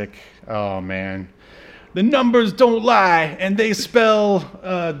classic. Oh man. The numbers don't lie, and they spell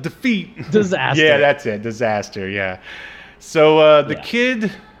defeat. Disaster. Yeah, that's it. Disaster, yeah. So the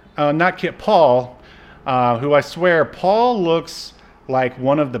kid, Paul, who I swear, Paul looks like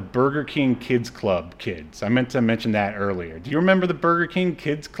one of the Burger King Kids Club kids. I meant to mention that earlier. Do you remember the Burger King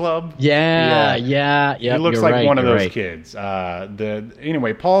Kids Club? Yeah. He looks like one of those kids.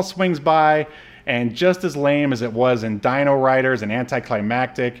 Anyway, Paul swings by, and just as lame as it was in Dino Riders and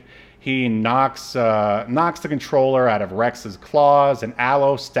Anticlimactic, he knocks the controller out of Rex's claws, and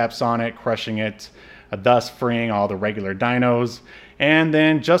Allo steps on it, crushing it, thus freeing all the regular dinos. And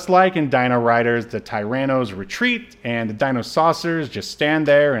then, just like in Dino Riders, the Tyrannos retreat, and the Dinosaucers just stand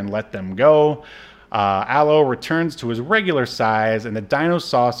there and let them go. Allo returns to his regular size, and the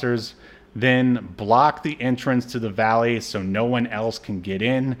Dinosaucers then block the entrance to the valley so no one else can get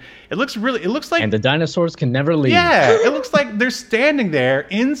in. It looks like... And the dinosaurs can never leave. Yeah, it looks like they're standing there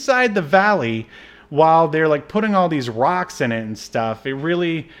inside the valley while they're like putting all these rocks in it and stuff. It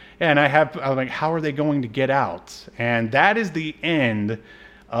really... And I'm like, how are they going to get out? And that is the end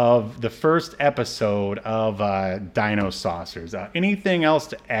of the first episode of Dinosaucers. Anything else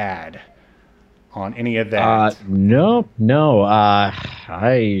to add on any of that? No.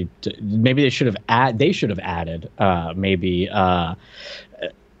 Maybe they should have added. Maybe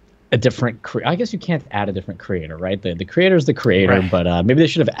a different I guess you can't add a different creator, right? The creator's the creator, Right. but maybe they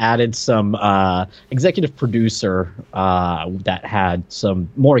should have added some executive producer that had some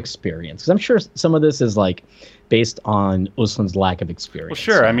more experience, because I'm sure some of this is like based on Uslan's lack of experience.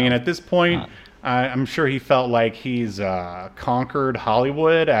 Well, sure. I mean, at this point, I'm sure he felt like he's conquered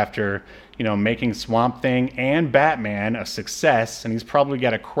Hollywood after, making Swamp Thing and Batman a success, and he's probably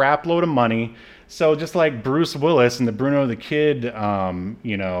got a crap load of money. So just like Bruce Willis in the Bruno the Kid,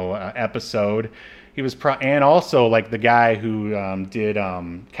 episode, he was and also like the guy who did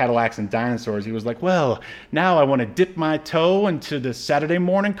Cadillacs and Dinosaurs, he was like, well, now I want to dip my toe into the Saturday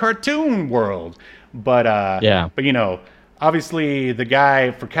morning cartoon world. But obviously the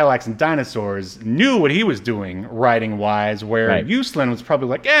guy for Cadillacs and Dinosaurs knew what he was doing writing wise, where Uslan was probably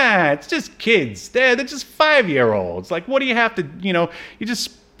like, it's just kids. They're just 5-year-olds. Like, what do you have to, you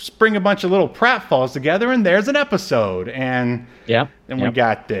just spring a bunch of little pratfalls together and there's an episode. And we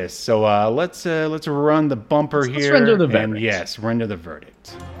got this. So let's run the bumper here. Let's render the verdict. And yes, render the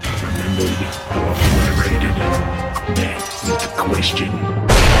verdict. Remember, you're obliterated. That is the question.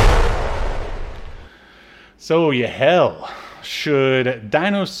 So hell, should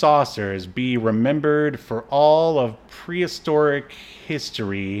Dinosaucers be remembered for all of prehistoric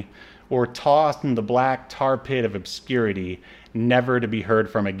history or tossed in the black tar pit of obscurity, never to be heard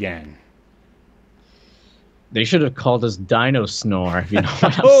from again? They should have called us Dino Snore, if you know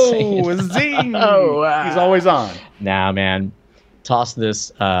what I'm saying. Zing! He's always on. Nah, man. Toss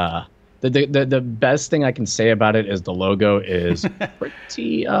this. The best thing I can say about it is the logo is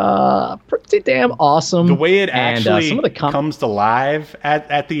pretty damn awesome. The way it actually some of the comes to life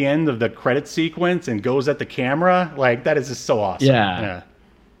at the end of the credit sequence and goes at the camera, like, that is just so awesome. Yeah.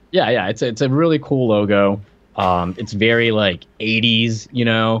 It's a really cool logo. It's very like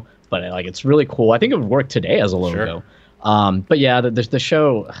 80s, but like it's really cool. I think it would work today as a logo. Sure. But yeah, the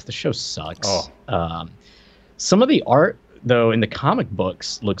show sucks. Oh. Some of the art, though, in the comic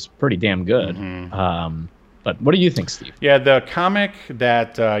books looks pretty damn good. But what do you think, Steve? Yeah, the comic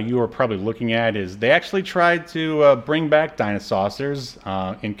that you are probably looking at is they actually tried to bring back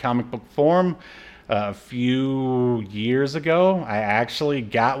Dinosaucers in comic book form a few years ago. I actually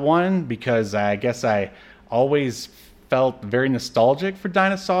got one because I guess I always felt very nostalgic for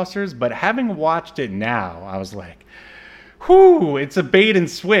Dinosaucers, but having watched it now, I was like, whew, it's a bait and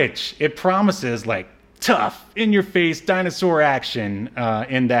switch. It promises like tough, in-your-face dinosaur action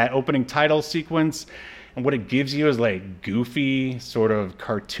in that opening title sequence. And what it gives you is like goofy, sort of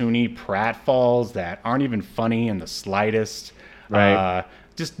cartoony pratfalls that aren't even funny in the slightest. Right.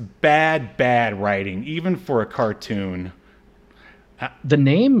 Just bad writing, even for a cartoon. The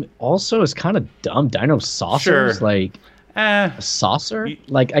name also is kind of dumb. Dinosaucers, Sure. like a saucer.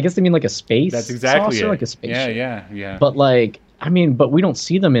 Like, I guess they mean like a space. That's exactly saucer, it. like a spaceship. Yeah. But like, but we don't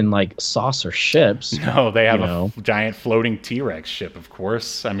see them in like saucer ships. No, they have a giant floating T-Rex ship, of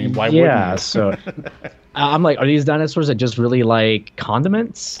course. I mean, why wouldn't you? So I'm like, are these dinosaurs that just really like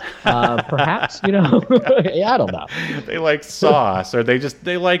condiments? Perhaps, Yeah, I don't know. They like sauce, or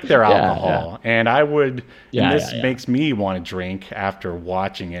they like their alcohol. And I would, this makes me want to drink after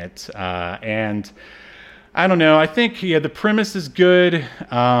watching it. And I don't know. I think, the premise is good.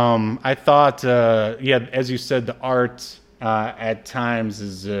 I thought, as you said, the art at times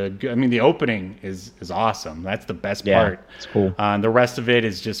is good. I mean, the opening is awesome. That's the best part. It's cool. The rest of it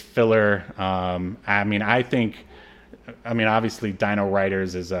is just filler. Obviously Dino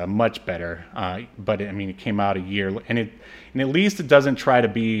Riders is much better. But it came out a year, and at least it doesn't try to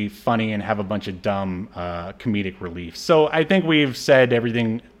be funny and have a bunch of dumb comedic relief. So I think we've said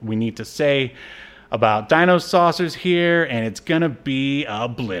everything we need to say about Dinosaucers here, and it's gonna be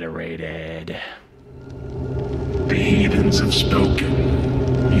obliterated. The heathens have spoken.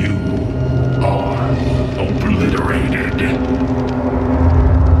 You are obliterated.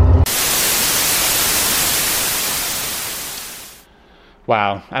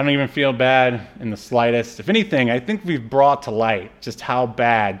 Wow, I don't even feel bad in the slightest. If anything, I think we've brought to light just how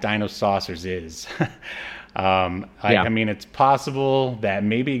bad Dinosaucers is. It's possible that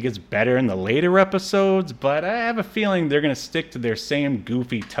maybe it gets better in the later episodes, but I have a feeling they're going to stick to their same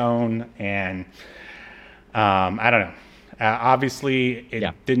goofy tone, and I don't know. Obviously, it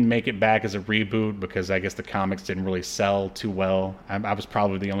didn't make it back as a reboot because I guess the comics didn't really sell too well. I was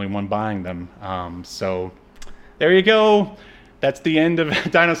probably the only one buying them. So there you go. That's the end of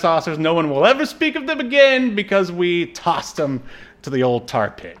Dinosaucers. No one will ever speak of them again because we tossed them to the old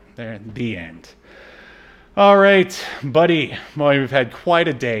tar pit. There, the end. All right, buddy. Boy, we've had quite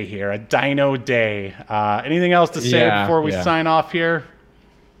a day here, a dino day. Anything else to say before we sign off here?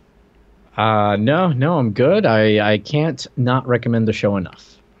 No, I'm good. I can't not recommend the show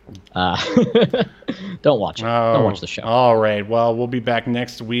enough. Don't watch it. Don't watch the show. All right. Well, we'll be back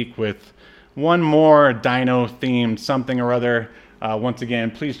next week with one more dino-themed something or other. Once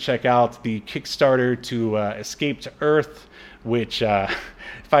again, please check out the Kickstarter to Escape to Earth, which,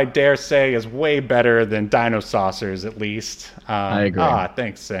 if I dare say, is way better than Dinosaucers, at least. I agree.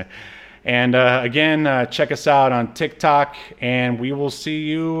 Thanks. And again, check us out on TikTok, and we will see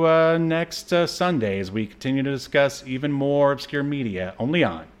you next Sunday as we continue to discuss even more obscure media, only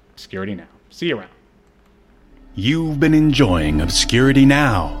on Obscurity Now. See you around. You've been enjoying Obscurity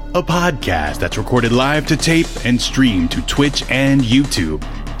Now, a podcast that's recorded live to tape and streamed to Twitch and YouTube.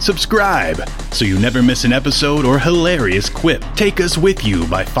 Subscribe so you never miss an episode or hilarious quip. Take us with you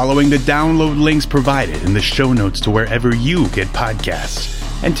by following the download links provided in the show notes to wherever you get podcasts.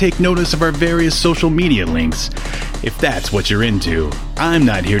 And take notice of our various social media links. If that's what you're into, I'm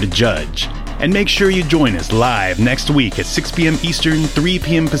not here to judge. And make sure you join us live next week at 6 p.m. Eastern, 3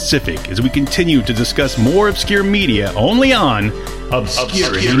 p.m. Pacific as we continue to discuss more obscure media only on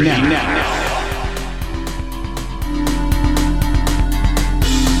Obscurity Now.